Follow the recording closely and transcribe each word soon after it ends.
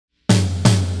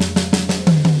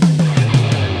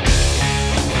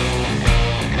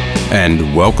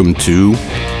and welcome to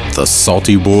the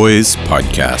Salty Boys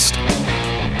Podcast.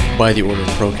 By the order of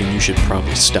Prokin, you should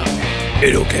probably stop.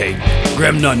 It okay.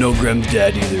 Graham not know Graham's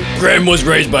dad either. Graham was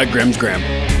raised by Graham's Graham.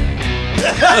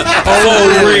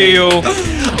 Oh, real?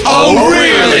 Oh,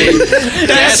 really?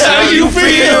 That's how you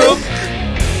feel?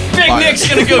 Big Nick's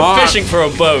gonna go fishing for a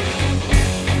boat.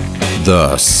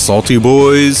 The Salty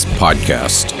Boys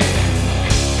Podcast.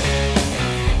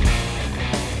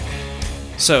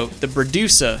 So, the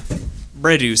Bredusa,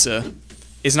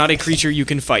 is not a creature you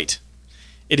can fight.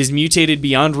 It is mutated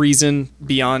beyond reason,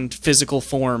 beyond physical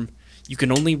form. You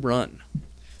can only run.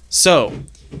 So,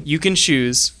 you can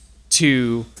choose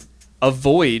to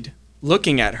avoid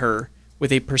looking at her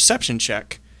with a perception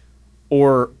check,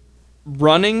 or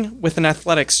running with an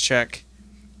athletics check,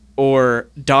 or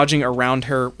dodging around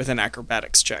her with an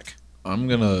acrobatics check. I'm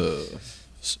gonna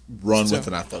run with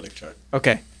an athletic check.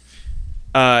 Okay.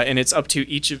 And it's up to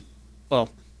each of... Well,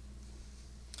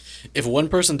 If one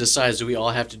person decides, do we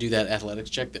all have to do that athletics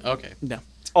check? Okay. no.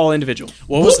 It's all individual.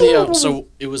 What was the... so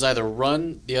it was either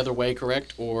run the other way,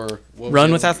 correct? Or... What was Run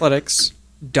the with other- athletics,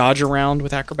 dodge around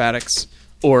with acrobatics,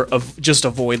 or just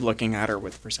avoid looking at her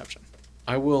with perception.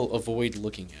 I will avoid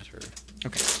looking at her.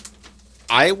 Okay.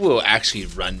 I will actually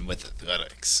run with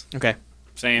athletics. Okay.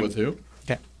 Same. With who?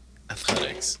 Okay.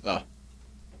 Athletics. Oh.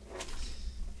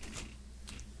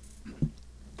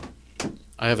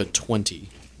 I have a 20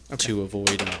 to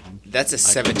avoid... That's a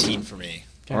 17 for me.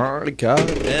 Okay. Already got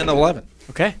it. And 11.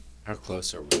 Okay. How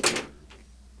close are we?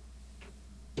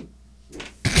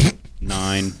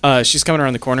 9. She's coming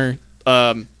around the corner.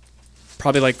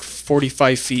 Probably like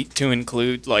 45 feet to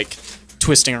include like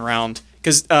twisting around.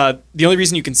 Because the only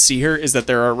reason you can see her is that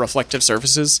there are reflective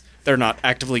surfaces. They're not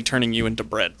actively turning you into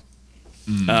bread.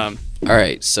 All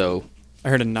right, so... I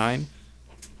heard a 9.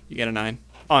 You get a 9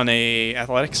 on a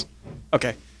athletics.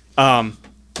 Okay.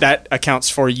 That accounts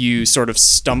for you sort of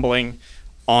stumbling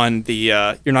on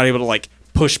the. You're not able to like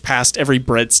push past every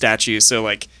bread statue. So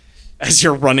like, as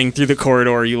you're running through the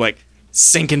corridor, you like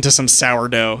sink into some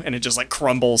sourdough and it just like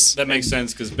crumbles. That makes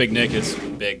sense because Big Nick is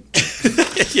big.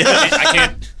 Yeah.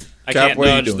 I Cap, can't what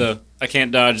are you dodge doing? I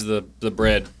can't dodge the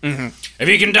bread. Mm-hmm. If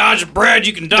you can dodge bread,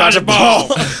 you can dodge a ball.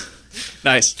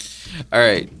 Nice. All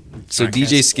right. So Okay,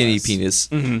 DJ that's Skinny less. Penis.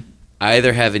 Mm-hmm. I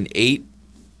either have an 8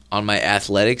 on my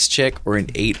athletics check or an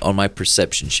 8 on my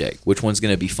perception check. Which one's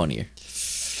going to be funnier?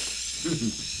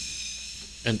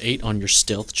 An 8 on your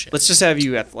stealth check. Let's just have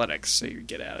you athletics so you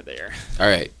get out of there. All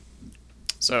right.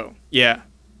 So yeah.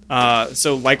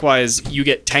 So likewise, you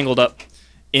get tangled up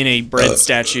in a bread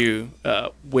statue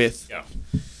with. Yeah.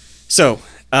 So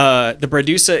the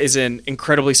Bredusa is an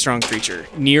incredibly strong creature,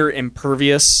 near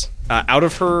impervious, out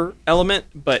of her element,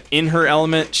 but in her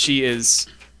element, she is.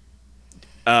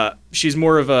 She's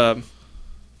more of an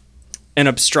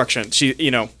obstruction. She,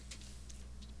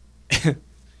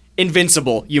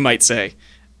 invincible, you might say.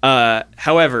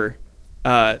 However,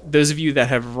 those of you that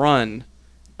have run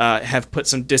have put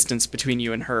some distance between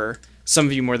you and her. Some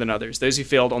of you more than others. Those who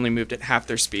failed only moved at half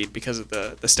their speed because of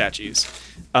the statues.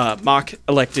 Mock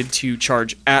elected to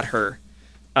charge at her,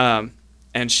 and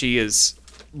she is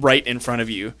right in front of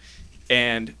you.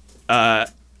 And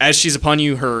as she's upon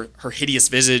you, her hideous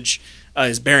visage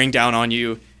is bearing down on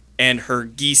you, and her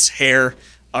geese hair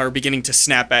are beginning to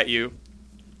snap at you.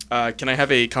 Can I have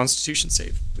a Constitution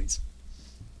save, please?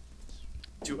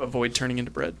 To avoid turning into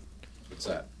bread. What's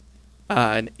that?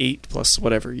 An 8 plus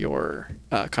whatever your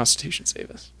Constitution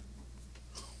save is.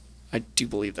 I do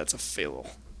believe that's a fail.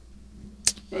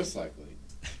 Most likely.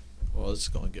 Well, this is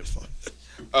going to get fun.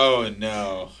 Oh,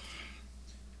 no.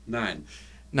 9.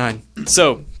 9.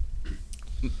 So,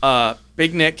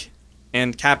 Big Nick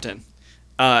and Captain,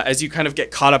 as you kind of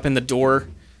get caught up in the door,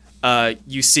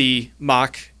 you see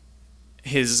Mock,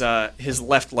 his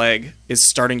left leg is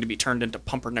starting to be turned into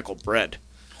pumpernickel bread.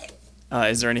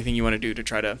 Is there anything you want to do to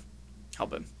try to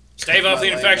help him? Stave off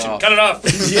the infection. Cut it off.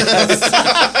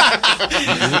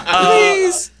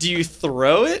 Please. Do you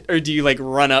throw it or do you like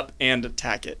run up and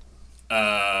attack it?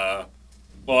 Well,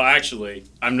 actually,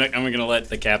 I'm going to let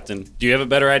the captain. Do you have a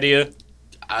better idea?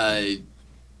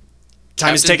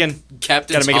 Time is ticking.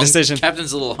 Captain's Gotta make a decision.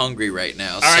 Captain's a little hungry right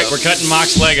now. All right, we're cutting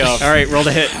Mock's leg off. All right, roll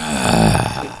to hit.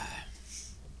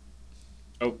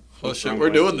 Oh shit, we're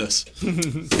doing this.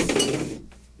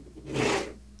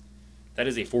 That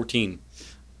is a 14.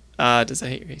 Does that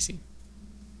hit your AC?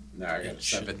 No, I got a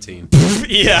 17.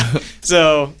 Yeah.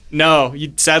 So no,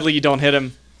 sadly you don't hit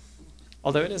him.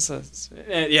 Although it is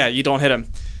you don't hit him.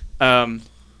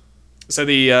 So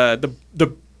the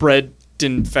bread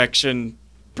infection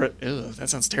Ew, that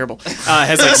sounds terrible.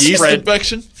 Has like Yeast spread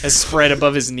infection. has spread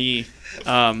above his knee.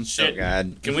 Shit.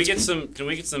 God. Can we get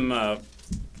some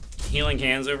healing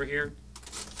hands over here?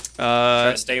 Try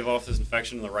Uh, to stave off this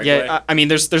infection in the right way. yeah, I mean,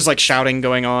 there's like shouting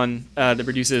going on. The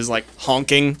producer is like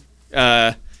honking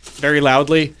very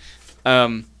loudly.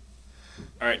 All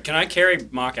right, can I carry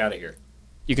Mock out of here?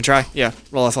 You can try. Yeah,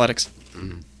 roll athletics.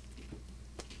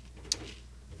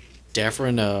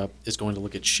 Daffrin is going to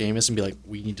look at Seamus and be like,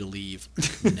 "We need to leave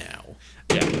now."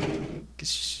 Yeah.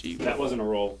 That wasn't a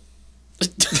roll.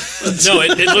 No,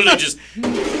 it literally just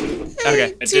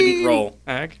Okay. it didn't roll.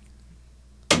 Ag.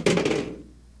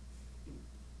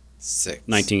 6.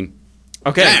 19.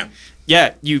 Okay. Damn.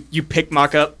 Yeah, you pick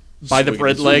Mock up by the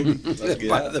bread leg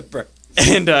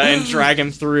and drag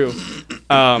him through.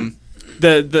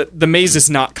 The maze is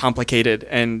not complicated,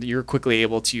 and you're quickly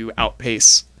able to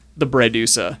outpace the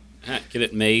Bredusa. Get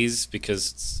it maize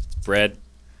because it's bread.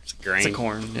 It's grain. It's a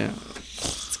corn. Yeah,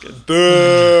 it's good.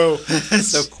 Boo.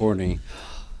 So corny.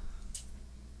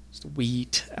 Just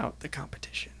weed out the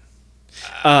competition.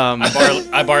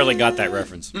 I barely got that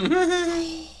reference.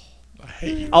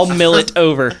 I'll mill it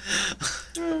over.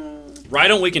 Why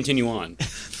don't we continue on?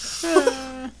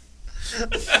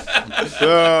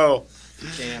 Boo.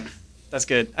 Damn, that's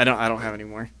good. I don't have any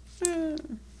more.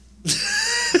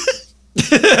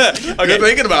 Okay,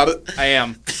 thinking about it. I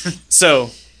am.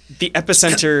 So, the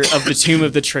epicenter of the Tomb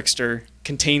of the Trickster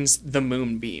contains the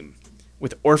Moonbeam,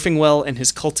 with Orfingwell and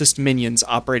his cultist minions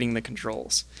operating the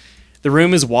controls. The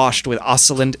room is washed with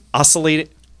oscillating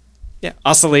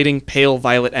pale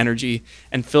violet energy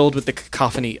and filled with the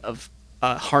cacophony of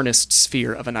a harnessed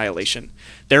sphere of annihilation.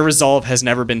 Their resolve has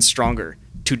never been stronger: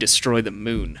 to destroy the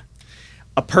moon.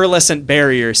 A pearlescent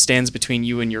barrier stands between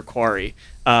you and your quarry,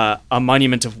 a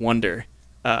monument of wonder.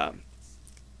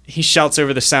 He shouts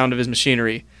over the sound of his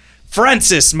machinery,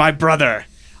 "Francis, my brother,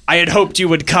 I had hoped you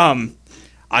would come.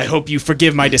 I hope you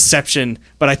forgive my deception,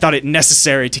 but I thought it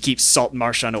necessary to keep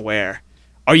Saltmarsh unaware.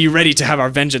 Are you ready to have our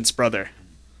vengeance, brother?"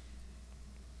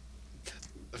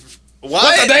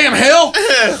 What the damn hell?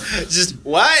 Just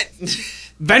what?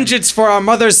 Vengeance for our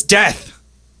mother's death.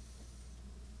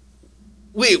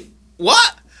 Wait,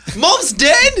 what? Mom's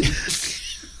dead?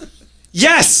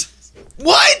 Yes!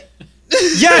 What?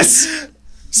 Yes!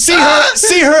 See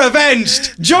her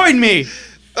avenged! Join me!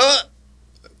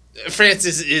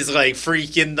 Francis is like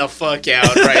freaking the fuck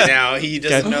out right now. He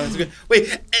doesn't know what's going.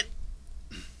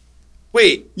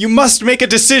 Wait, You must make a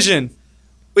decision.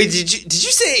 did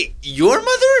you say your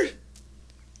mother?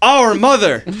 Our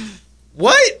mother.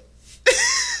 What?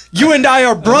 You and I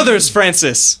are brothers,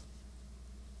 Francis.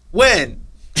 When?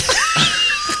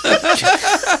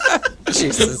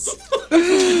 Jesus.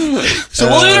 So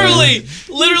literally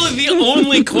the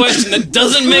only question that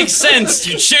doesn't make sense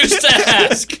you choose to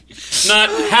ask. Not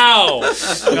how.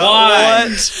 Why?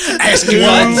 Asking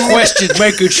one question,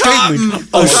 make a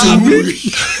statement.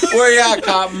 Where you at,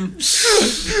 Cotton?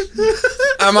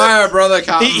 Am I a brother,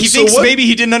 Cotton? He thinks maybe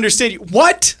he didn't understand you.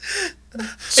 What?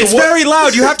 It's very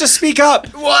loud. You have to speak up.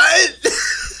 What?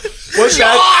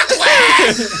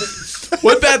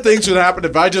 What bad things would happen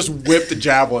if I just whipped the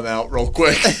javelin out real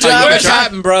quick? Where's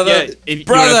Cotton, brother?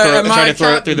 Brother, try to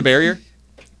throw it through the barrier.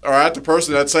 Or at the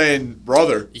person that's saying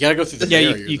brother. You gotta go through the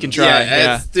Yeah, barrier. you can though. try.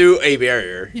 Yeah. It's through a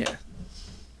barrier. Yeah.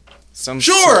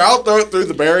 Sure, I'll throw it through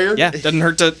the barrier. Yeah, doesn't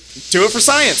hurt to do it for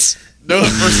science. No,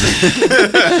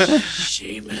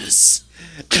 Seamus.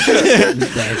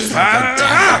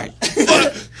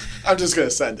 I'm just gonna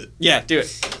send it. Yeah, do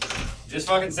it. Just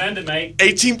fucking send it, mate.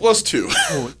 18 plus 2.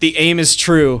 The aim is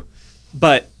true,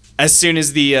 but as soon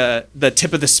as the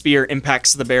tip of the spear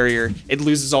impacts the barrier, it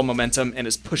loses all momentum and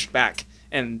is pushed back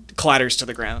and clatters to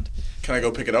the ground. Can I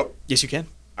go pick it up? Yes, you can.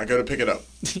 I go to pick it up.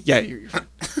 Yeah, you're fine.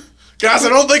 Guys, I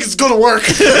don't think it's gonna work.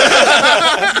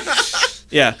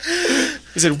 Yeah.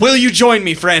 He said, "Will you join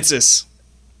me, Francis?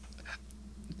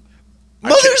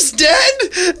 Mother's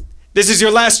dead? This is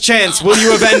your last chance. Will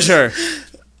you avenge her?"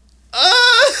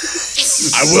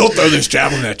 I will throw this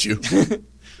javelin at you.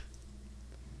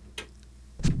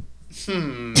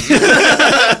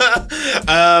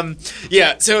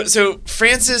 Yeah, so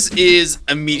Francis is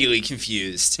immediately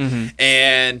confused,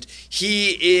 and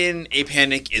he, in a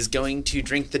panic, is going to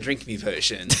drink the drink me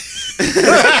potion.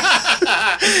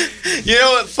 You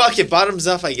know what? Fuck it, bottoms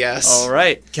up, I guess. All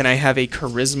right. Can I have a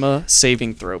charisma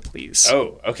saving throw, please?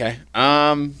 Oh, okay.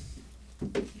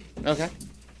 Okay.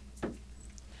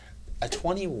 A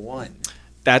 21.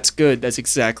 That's good. That's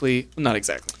exactly, not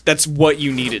exactly. That's what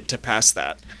you needed to pass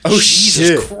that. Oh,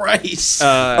 Jesus shit. Christ.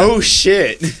 Oh,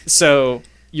 shit. So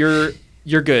you're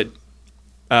good.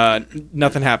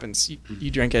 Nothing happens.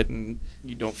 You drink it and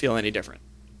you don't feel any different.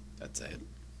 That's it.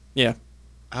 Yeah,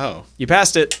 Oh. you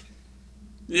passed it.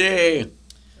 Yay!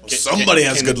 Somebody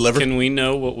has good liver. Can we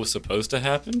know what was supposed to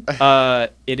happen?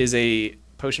 It is a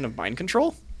potion of mind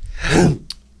control Oh,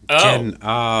 Can,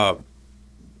 Oh,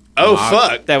 Mock-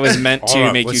 fuck. that was meant hold to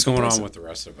on, make what's you going complacent. on with the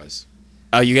rest of us?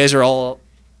 You guys are all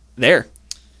there.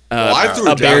 Well, I threw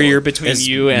a a barrier javelin. between Is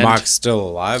you and. Mock still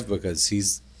alive because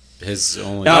he's his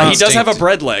only. He does have a instinct-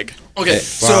 bread leg. Okay, Well,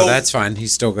 so that's fine.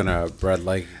 He's still gonna bread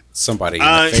leg somebody in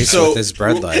Uh, the face so- with his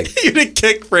bread leg, You didn't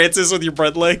kick Francis with your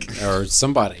bread leg. or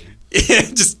somebody.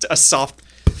 Just a soft.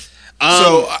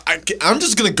 I'm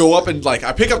just gonna go up and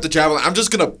I pick up the javelin. I'm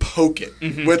just gonna poke it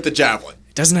with the javelin.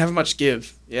 It doesn't have much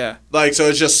give. Yeah, So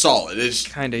it's just solid. It's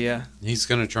kinda. Yeah. He's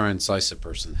gonna try and slice a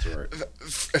person through it.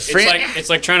 it's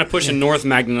like trying to push a North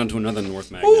Magnet onto another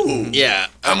North Magnet. Yeah.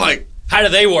 I'm like, How do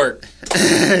they work?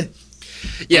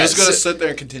 Yeah. I'm just gonna so- sit there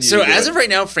and continue. So to do as it. of right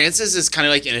now, Francis is kind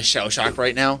of in a shell shock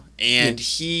right now, and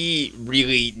he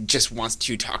really just wants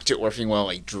to talk to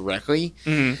Orphanwell directly.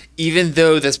 Even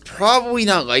though that's probably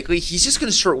not likely, he's just going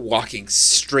to start walking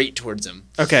straight towards him.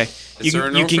 Okay. Is there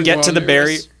an You can orphan get to well the near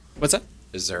barrier. us? What's that?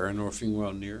 Is there an orphan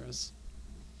well near us?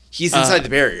 He's inside the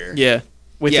barrier. Yeah.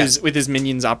 With Yeah. his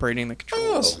minions operating the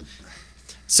controls. Oh.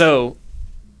 So,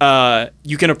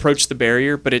 you can approach the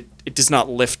barrier, but it does not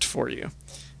lift for you.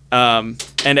 And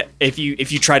if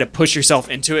you try to push yourself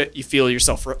into it, you feel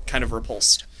yourself kind of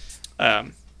repulsed.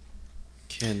 He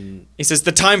says,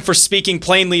 "The time for speaking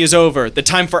plainly is over. The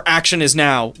time for action is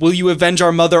now. Will you avenge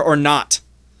our mother or not?"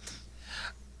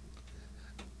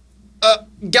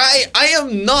 Guy, I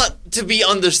am not to be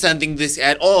understanding this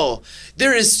at all.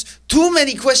 There is too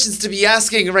many questions to be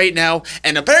asking right now,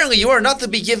 and apparently you are not to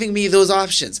be giving me those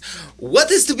options.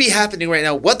 What is to be happening right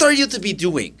now? What are you to be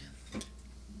doing?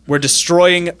 We're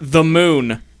destroying the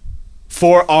moon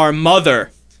for our mother.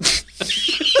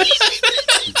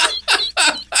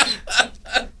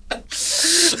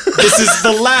 This is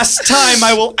the last time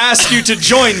I will ask you to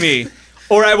join me,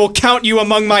 or I will count you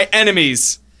among my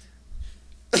enemies.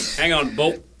 Hang on,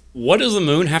 but what does the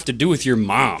moon have to do with your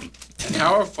mom? And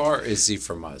how far is he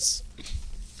from us?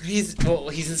 He's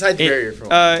inside the barrier for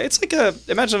It's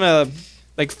imagine a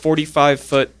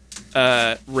 45-foot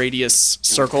radius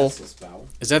circle.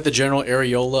 Is that the general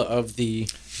areola of the?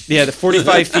 Yeah, the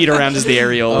 45 feet around is the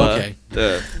areola. Okay.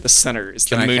 The center is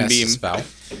Can the I cast moonbeam. a spell?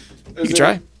 You can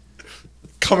try.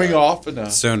 coming off in a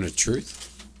Zone of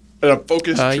truth.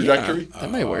 focused Yeah. trajectory.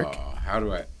 That might work. How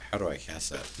do I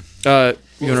cast that?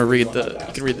 You want to read the?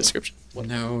 You can read the description.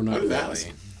 No, not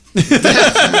really.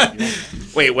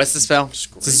 Wait, what's the spell?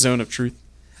 It's a zone of truth.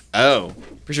 Oh.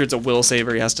 Pretty sure it's a will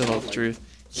saver. He has to tell the truth.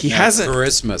 He hasn't.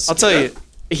 Charisma. I'll tell you,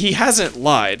 he hasn't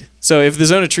lied. So if the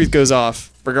zone of truth goes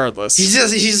off, regardless, He's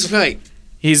just like,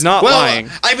 he's not well, lying.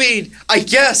 I mean, I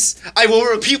guess I will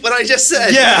repeat what I just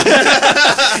said. Yeah.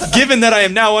 Given that I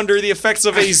am now under the effects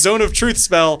of a zone of truth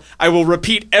spell, I will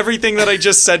repeat everything that I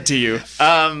just said to you.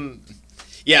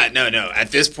 Yeah, no.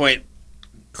 At this point,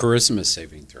 Charisma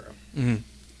saving throw.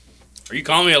 Are you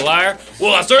calling me a liar?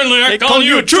 Well, I certainly ain't Calling calling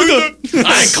you you a a truther.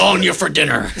 I ain't calling you for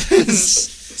dinner.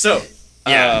 So,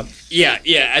 yeah.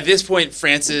 At this point,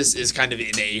 Francis is kind of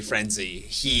in a frenzy.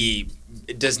 He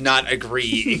does not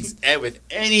agree with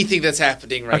anything that's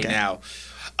happening right now.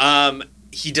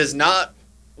 He does not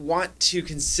want to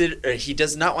consider. He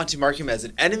does not want to mark him as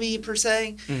an enemy per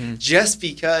se, just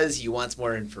because he wants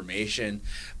more information.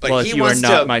 But well, he if you are wants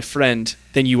not to. my friend,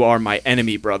 then you are my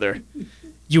enemy, brother.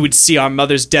 You would see our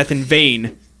mother's death in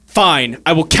vain. Fine,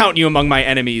 I will count you among my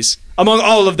enemies, among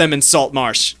all of them in Salt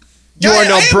Marsh. You are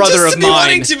no brother of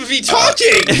mine. To be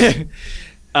talking.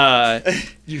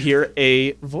 You hear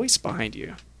a voice behind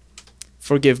you.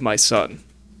 Forgive my son.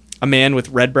 A man with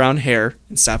red-brown hair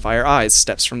and sapphire eyes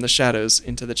steps from the shadows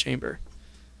into the chamber.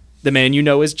 The man you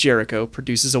know as Jericho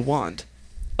produces a wand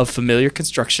of familiar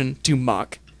construction to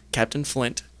mock Captain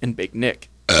Flint and Big Nick.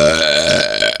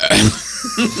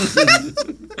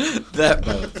 That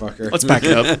motherfucker. Let's back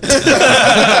it up.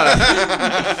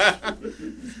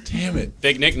 Damn it.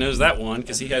 Big Nick knows that one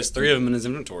because he has 3 of them in his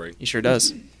inventory. He sure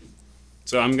does.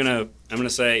 So I'm gonna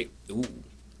say, ooh,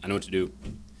 I know what to do.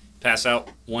 Pass out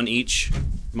one each.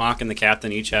 Mock and the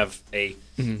captain each have a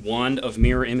wand of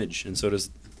mirror image, and so does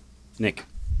Nick.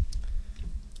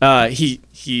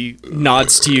 He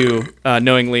nods to you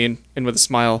knowingly and with a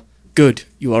smile. Good,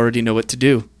 you already know what to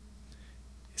do.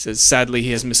 He says, sadly,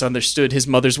 he has misunderstood his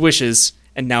mother's wishes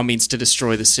and now means to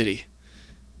destroy the city.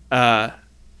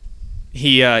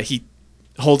 He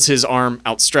holds his arm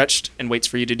outstretched and waits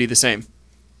for you to do the same.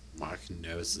 Mock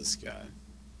knows this guy.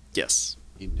 Yes.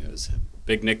 He knows him.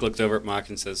 Big Nick looks over at Mock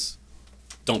and says,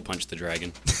 "Don't punch the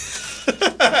dragon."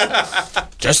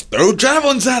 Just throw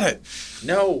javelins at it.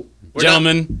 No. We're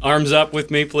Gentlemen, arms up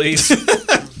with me, please.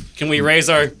 Can we raise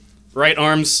our right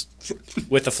arms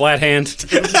with a flat hand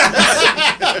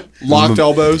Locked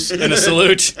elbows. and a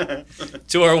salute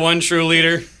to our one true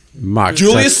leader? Mock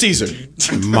Julius Caesar.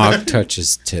 Mock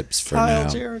touches tips for now.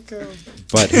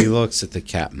 But he looks at the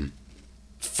captain.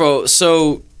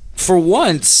 So for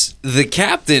once, the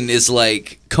captain is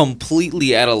like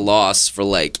completely at a loss for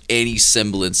like any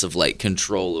semblance of like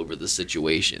control over the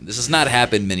situation. This has not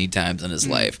happened many times in his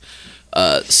life.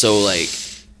 So like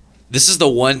this is the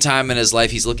one time in his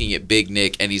life he's looking at Big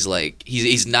Nick and he's like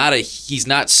he's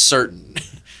not certain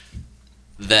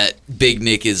that Big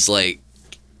Nick is like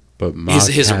But Mock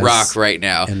his has rock right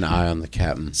now. an eye on the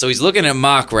captain. So he's looking at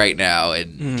Mock right now,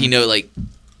 and he know like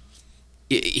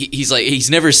he's like he's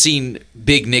never seen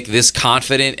Big Nick this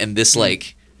confident and this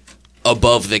like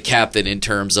above the captain in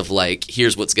terms of like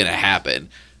here's what's gonna happen.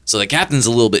 So the captain's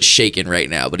a little bit shaken right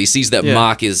now, but he sees that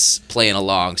Mock is playing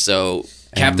along. So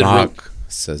And Captain Mock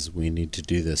says we need to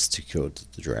do this to kill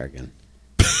the dragon.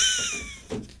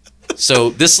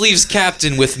 So this leaves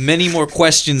Captain with many more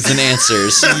questions than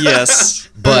answers. Yes.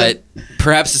 But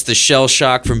perhaps it's the shell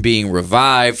shock from being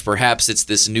revived. Perhaps it's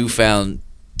this newfound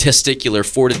testicular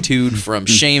fortitude from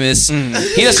Seamus.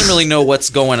 He doesn't really know what's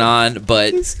going on,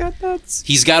 but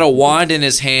he's got a wand in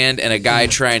his hand and a guy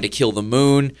trying to kill the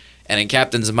moon. And in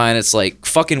Captain's mind, it's like,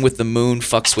 fucking with the moon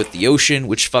fucks with the ocean,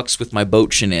 which fucks with my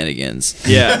boat shenanigans.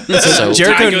 Yeah. So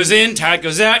Tide goes in, tide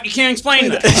goes out. You can't explain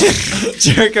that.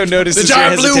 Jericho notices The your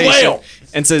giant blue hesitation whale.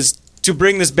 and says, "To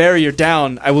bring this barrier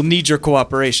down, I will need your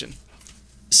cooperation."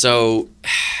 So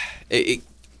He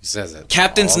says it.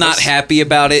 Captain's not happy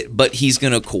about it, but he's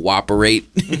going to cooperate.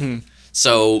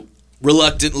 So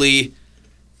reluctantly,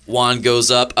 Juan goes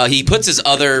up. He puts his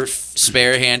other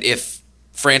spare hand, if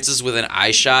Francis within eye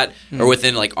shot or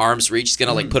within like arm's reach, he's going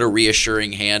to like put a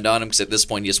reassuring hand on him because at this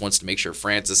point he just wants to make sure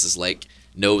Francis is like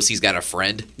knows he's got a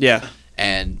friend. Yeah.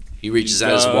 And he reaches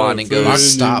out his wand and Mock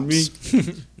goes, stops. You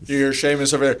hear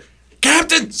Seamus over there.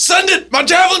 Captain, send it! My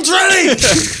javelin's ready! Mock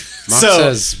So-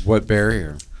 says, what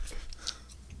barrier?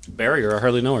 Barrier, I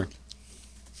hardly know her.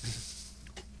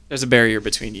 There's a barrier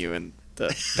between you and the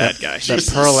bad guy. That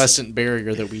pearlescent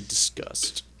barrier that we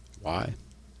discussed. Why?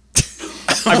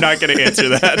 I'm not going to answer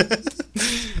that.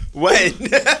 When?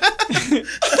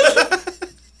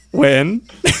 When?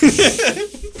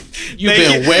 You've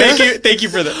been where? Thank you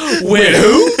for the. When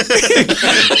who?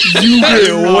 You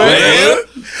been where?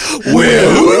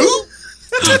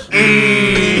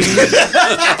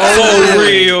 Oh,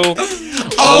 real.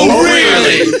 Oh,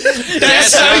 really?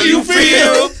 That's how you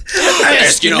feel?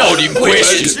 Asking all them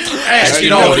questions.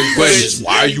 Asking all them questions.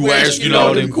 Why are you asking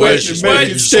all them questions?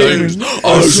 Making statements.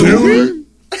 Assuming.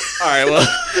 All right, well,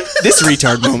 this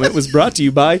retard moment was brought to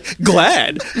you by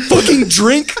Glad. Fucking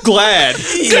drink Glad.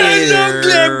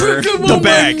 The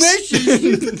bags.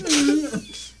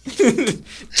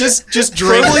 just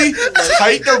drink. Really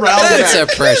tighten around that's that.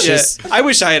 a precious. Yeah, I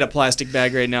wish I had a plastic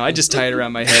bag right now. I just tie it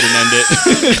around my head and end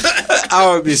it.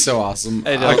 Oh, it would be so awesome.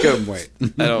 I know. I couldn't wait. I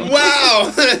don't.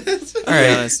 Wow. All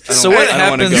right. So I what don't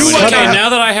wanna happens? go into Okay, that. now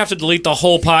that I have to delete the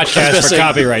whole podcast for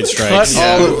copyright strikes,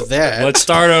 All of that. let's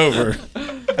start over.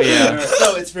 Yeah.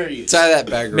 No, it's very useful. Tie that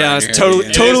bag around Yeah, it's your totally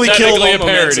head. totally It is killed all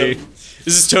technically a parody. momentum.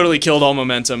 This has totally killed all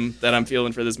momentum that I'm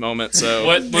feeling for this moment. So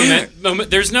What?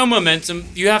 There's no momentum.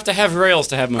 You have to have rails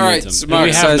to have All momentum. right, so and Mark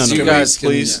we have none says of you them. guys can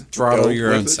please throttle go your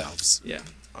with own it. selves. yeah.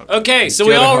 Okay, so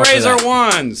we Good all enough for raise that. our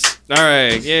wands. All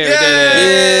right. Yeah. We did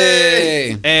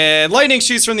it. Yay! And lightning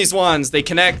shoots from these wands. They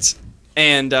connect,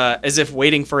 and as if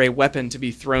waiting for a weapon to be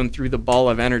thrown through the ball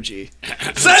of energy,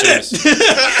 Send it!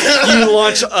 you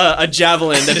launch a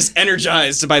javelin that is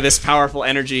energized by this powerful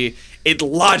energy. It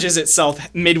lodges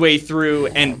itself midway through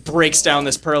and breaks down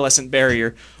this pearlescent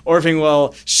barrier.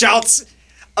 Orvingwell shouts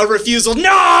a refusal,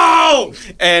 no!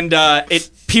 And it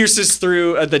pierces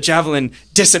through the javelin,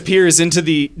 disappears into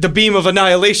the beam of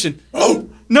annihilation. Oh,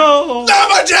 No! not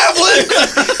my javelin!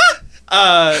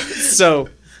 So,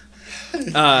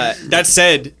 that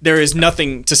said, there is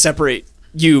nothing to separate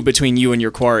between you and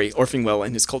your quarry, Orfingwell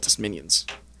and his cultist minions.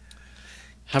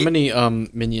 How many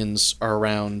minions are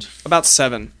around? About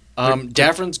 7.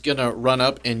 Daffrin's gonna run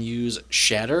up and use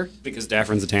Shatter Because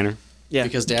Daffrin's a tanner. Yeah.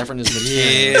 because Daffrin is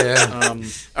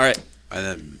the All right.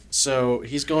 So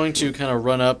he's going to kind of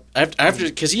run up after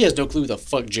because he has no clue who the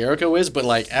fuck Jericho is, but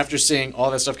like after seeing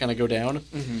all that stuff kind of go down,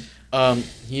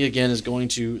 he again is going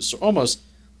to almost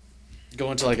go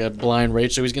into like a blind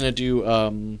rage. So he's gonna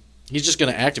do he's just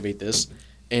gonna activate this,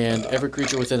 and every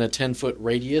creature within a 10-foot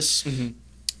radius, You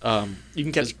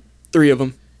can catch 3 of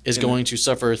them. is going to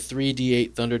suffer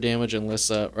 3d8 thunder damage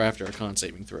unless or after a con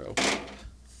saving throw.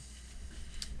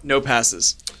 No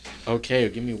passes. Okay,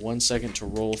 give me 1 second to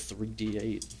roll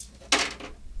 3d8.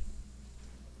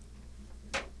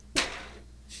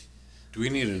 Do we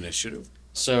need initiative?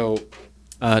 So,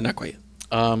 Not quite.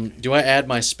 do I add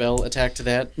my spell attack to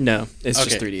that? No, it's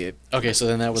just Okay. 3d8. Okay, so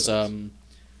then that was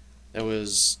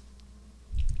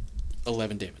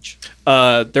 11 damage.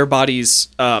 Their bodies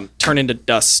turn into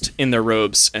dust in their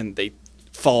robes, and they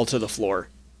fall to the floor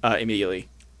immediately.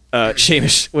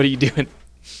 Seamus, what are you doing?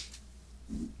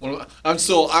 I'm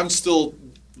still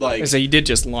like. So you did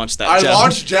just launch that. I javelin.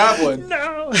 launched javelin.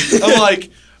 No. I'm like,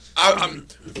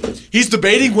 he's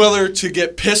debating whether to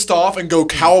get pissed off and go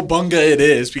cowabunga it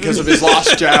is because of his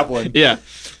lost javelin. Yeah.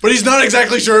 But he's not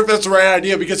exactly sure if that's the right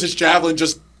idea because his javelin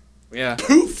just Yeah.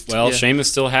 poofed. Well, Yeah. Seamus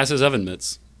still has his oven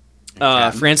mitts.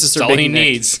 Francis That's or all he Big Nick?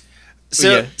 needs.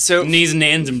 So Knees and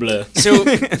hands and blood. So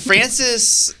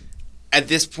Francis, at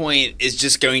this point, is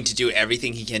just going to do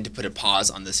everything he can to put a pause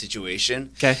on the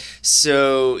situation. Okay.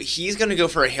 So he's going to go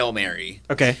for a Hail Mary.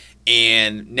 Okay.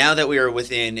 And now that we are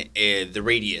within the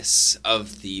radius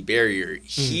of the barrier,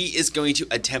 he is going to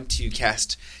attempt to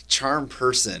cast Charm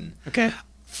Person Okay.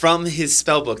 from his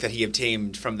spellbook that he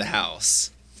obtained from the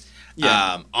house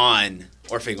on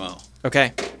Orfingwell.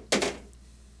 Okay.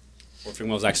 Orphan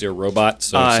was actually a robot,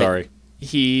 so sorry.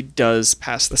 He does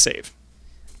pass the save.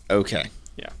 Okay.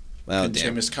 Yeah. Well, And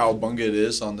damn. Seamus cowabunga it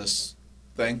is on this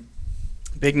thing.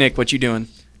 Big Nick, what you doing?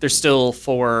 There's still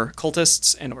 4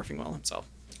 cultists and Orfingwell himself.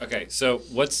 Okay, so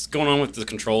what's going on with the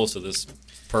controls of this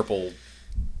purple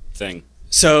thing?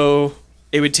 So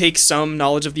it would take some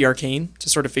knowledge of the arcane to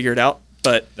sort of figure it out,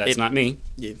 but That's not me,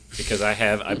 Yeah. because I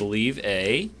have, I believe,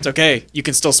 It's okay. You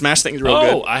can still smash things real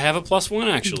Oh, good. I have a +1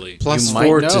 actually. Plus might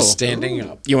 4 know. to standing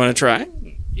up. You want to try?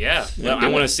 Yeah, well, I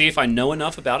want to see if I know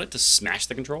enough about it to smash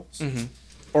the controls.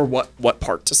 Or what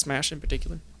part to smash in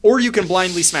particular? Or you can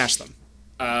blindly smash them.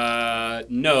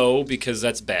 No, because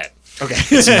that's bad. Okay.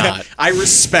 It's not. I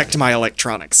respect my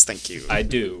electronics. Thank you. I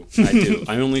do.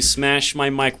 I only smash my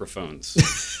microphones.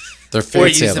 They're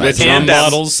fancy. use them like as that. Rum And that-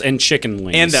 bottles and chicken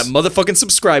wings. And that motherfucking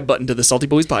subscribe button to the Salty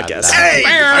Boys podcast. Hey!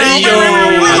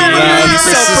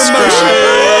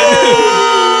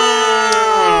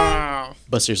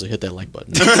 But seriously, hit that like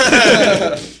button.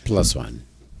 Plus 1.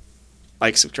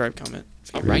 Like, subscribe, comment.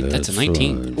 All right, that's a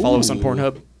 19. Follow us on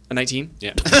Pornhub. A 19?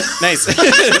 Yeah. Nice.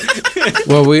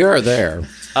 Well, we are there.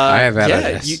 I have added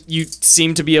Yeah, this. you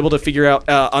seem to be able to figure out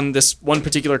on this one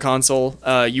particular console.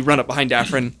 You run up behind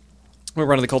Daphrin, where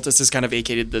one of the cultists has kind of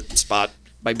vacated the spot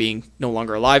by being no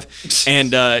longer alive,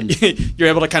 and you're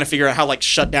able to kind of figure out how like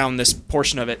shut down this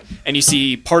portion of it. And you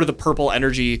see part of the purple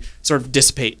energy sort of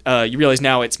dissipate. You realize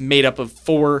now it's made up of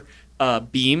 4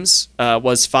 beams.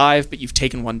 Was 5, but you've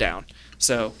taken one down.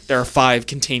 So there are 5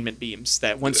 containment beams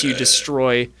that once you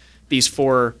destroy these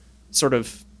 4 sort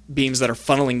of beams that are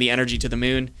funneling the energy to the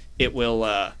moon, it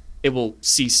will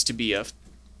cease to be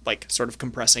like sort of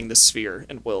compressing the sphere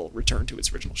and will return to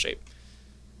its original shape.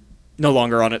 No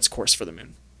longer on its course for the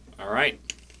moon. All right.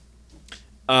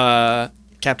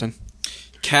 Captain.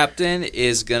 Captain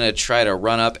is going to try to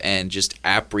run up and just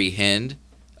apprehend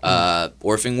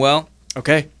Orfingwell.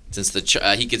 Okay. Since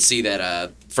he could see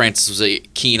that Francis was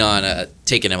keen on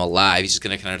taking him alive, he's just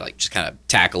going to kind of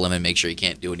tackle him and make sure he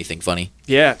can't do anything funny.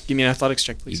 Yeah. Give me an athletics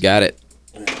check, You please. got it.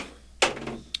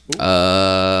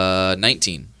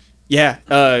 19.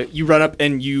 Yeah. You run up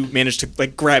and you manage to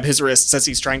like grab his wrists as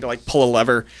he's trying to like pull a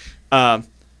lever.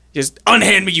 Just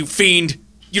unhand me, you fiend!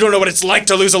 You don't know what it's like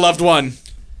to lose a loved one.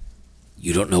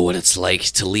 You don't know what it's like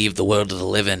to leave the world of the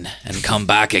living and come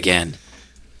back again.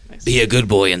 Be a good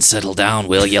boy and settle down,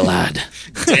 will you, lad?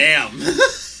 Damn.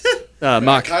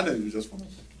 Mock. Kind of just want to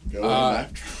go in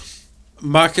after.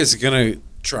 Mock is going to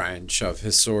try and shove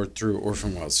his sword through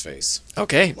Orphanwell's face.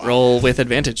 Okay. Roll with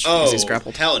advantage as he's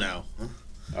grappled. Hell no.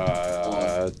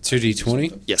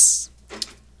 2d20. Yes.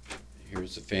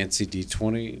 Here's a fancy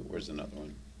d20. Where's another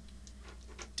one?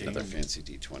 Another fancy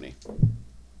d20.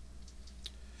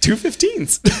 2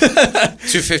 15s. 2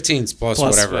 15s plus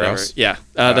Plus whatever else. Yeah.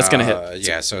 That's going to hit.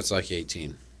 Yeah, so it's like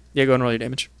 18. Yeah, go and roll your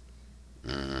damage.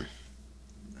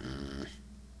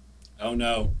 Oh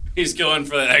no, he's going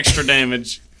for that extra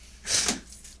damage.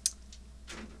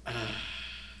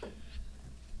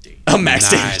 Max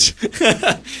damage.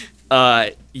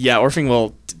 Yeah,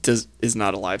 Orfingwell is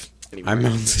not alive anymore. I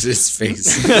mounted his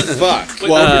face. Fuck. Wait,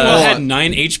 Orphan had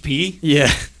 9 HP.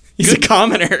 Yeah. He's a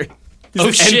commoner. He's Oh,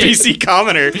 an shit. NPC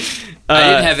commoner. I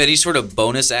didn't have any sort of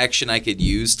bonus action I could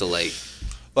use to like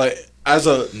Like as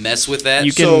a mess with that.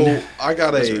 You can- so I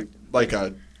got a like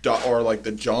a dot or like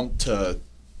the jump to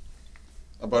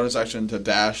a bonus action to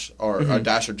dash or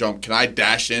dash or jump, can I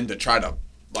dash in to try to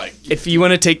like? If you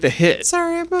want to take the hit,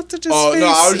 Sorry, I'm about to just. Oh no,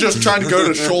 I was just trying to go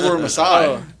to shoulder him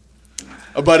aside.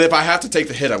 But if I have to take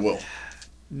the hit, I will.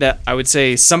 that I would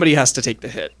say somebody has to take the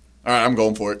hit. All right, I'm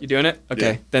going for it. You doing it?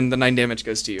 Okay. Yeah. Then the 9 damage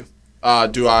goes to you.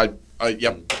 Do I?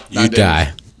 Yep. You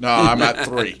die. No, I'm at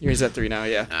 3. Yours at 3 now.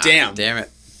 Yeah. Damn. Damn it.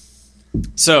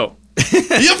 So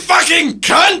You fucking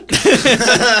cunt!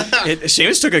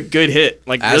 Seamus took a good hit.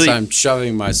 Like As really, I'm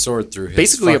shoving my sword through his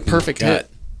basically a fucking perfect gut.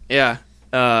 hit.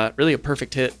 Yeah. Really a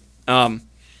perfect hit. And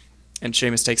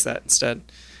Seamus takes that instead.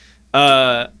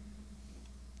 There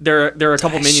are a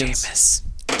couple minions.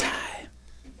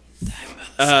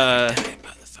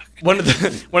 One of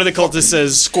the cultists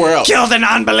says, Square up. "Kill the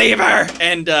non-believer!"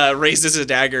 and raises a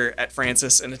dagger at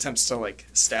Francis and attempts to like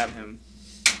stab him.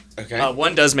 Okay.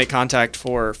 One does make contact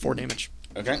for 4 damage,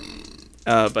 Okay.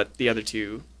 but the other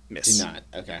 2 miss. Do not.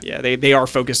 Okay. Yeah, they are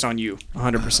focused on you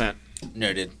 100%.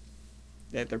 Noted.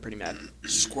 They're pretty mad.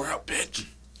 Square up, bitch.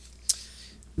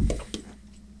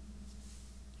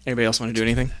 Anybody else want to do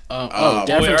anything? We Daffron's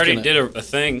already gonna- did a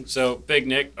thing. So Big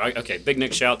Nick, okay, Big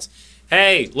Nick shouts,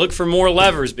 "Hey, look for more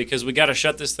levers because we got to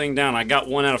shut this thing down. I got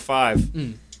 1 out of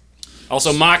 5."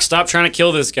 Also, Mock, stop trying to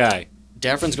kill this guy.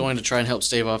 Daffron's going to try and help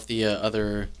stave off the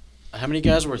other. How many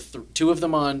guys were? 2 of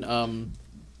them on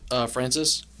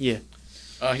Francis. Yeah.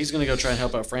 He's going to go try and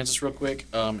help out Francis real quick,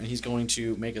 and he's going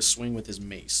to make a swing with his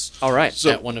mace All right.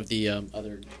 at one of the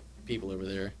other people over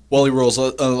there. Wally rolls.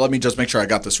 Let me just make sure I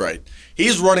got this right.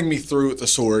 He's running me through with the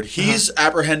sword. He's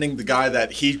apprehending the guy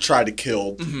that he tried to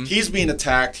kill. He's being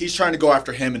attacked. He's trying to go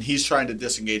after him, and he's trying to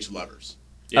disengage the levers.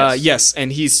 Yes,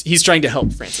 and he's trying to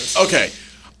help Francis. Okay.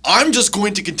 I'm just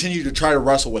going to continue to try to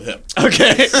wrestle with him.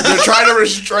 Okay. To try to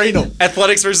restrain him.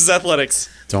 Athletics versus athletics.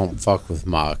 Don't fuck with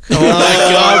Mock. Oh my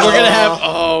God, we're gonna have.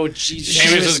 Oh Jesus,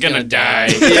 Seamus is gonna die.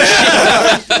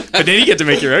 But then you get to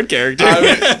make your own character.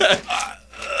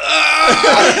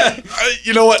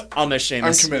 You know what? I'll miss Seamus.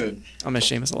 I'm committed. I'll miss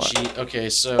Seamus a lot. Okay,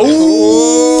 so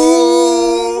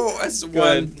Oh, that's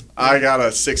one. I got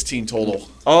a 16 total.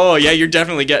 Oh yeah, you're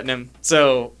definitely getting him.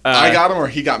 So I got him or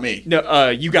he got me? no,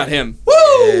 you got him.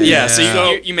 Woo! Yeah,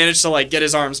 so you managed to like get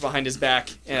his arms behind his back.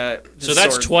 So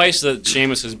that's twice that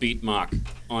Seamus has beat Mock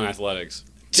on athletics.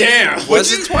 Damn.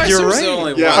 Was it twice? You're or was right. it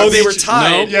only Yeah. one? Oh, they were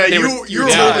tied. Yeah, They you were- were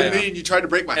tied. holding me and you tried to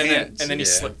break my And hands. then you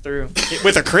Yeah. slipped through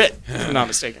with a crit, if I'm not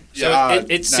mistaken. So Yeah, it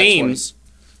nat seems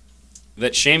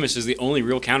that Seamus is the only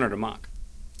real counter to Mock.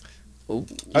 Oh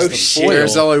shit!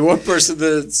 There's only one person in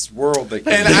this world that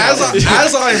can. And as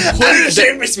I'm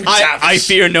putting I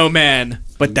fear no man,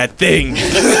 but that thing.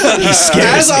 He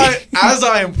scares me. as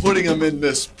I am putting him in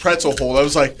this pretzel hold, I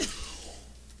was like,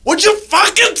 "Would you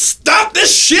fucking stop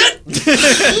this shit?"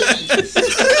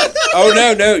 Oh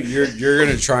no, you're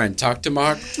gonna try and talk to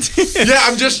Mock. Yeah,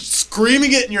 I'm just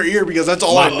screaming it in your ear because that's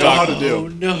all I know how to do.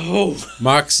 no.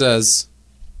 Mock says,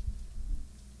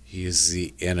 "He is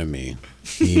the enemy.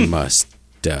 He must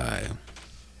die."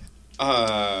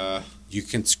 You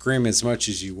can scream as much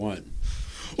as you want.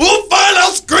 Well, fine,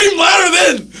 I'll scream louder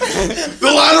then.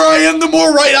 The louder I am, the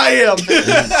more right I am.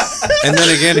 And then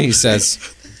again, he says,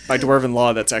 By dwarven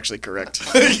law, that's actually correct.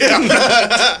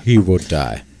 Yeah. "He will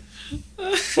die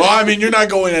Well, I mean, you're not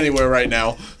going anywhere right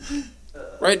now.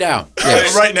 right now."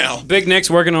 Right now. Big Nick's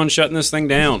working on shutting this thing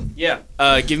down. Yeah.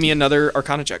 Give me another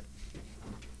Arcana check.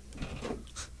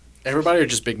 Everybody or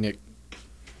just Big Nick?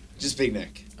 Just Big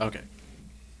Nick. Okay.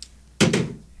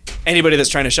 Anybody that's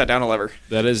trying to shut down a lever.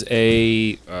 That is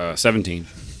a 17.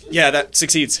 Yeah, that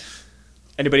succeeds.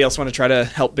 Anybody else want to try to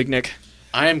help Big Nick?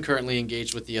 I am currently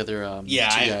engaged with the other 2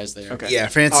 guys there. Okay. Yeah,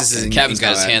 Francis is in Captain's in got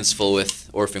his combat. hands full with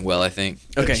Orphan Well, I think.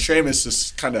 Okay. Seamus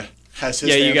just kind of has his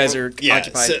Yeah, you hand guys full. are Yeah,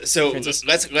 occupied. so Francis?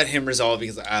 let's let him resolve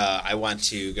because I want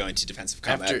to go into defensive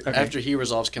combat. After he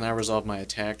resolves, can I resolve my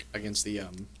attack against the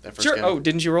that first Sure. guy? Oh,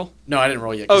 didn't you roll? No, I didn't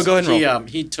roll yet. Oh, 'cause go ahead and he, roll.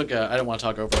 He took a. I don't want to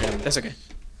talk over him. That's okay.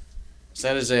 So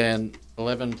that is an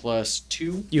 11 plus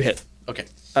 2. You hit. Okay.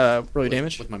 Roll your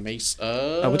damage. With my mace.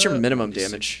 What's your minimum 1d6.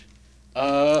 damage?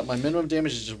 My minimum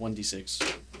damage is just 1d6.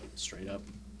 Straight up.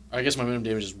 I guess my minimum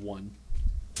damage is 1.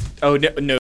 Oh,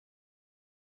 no,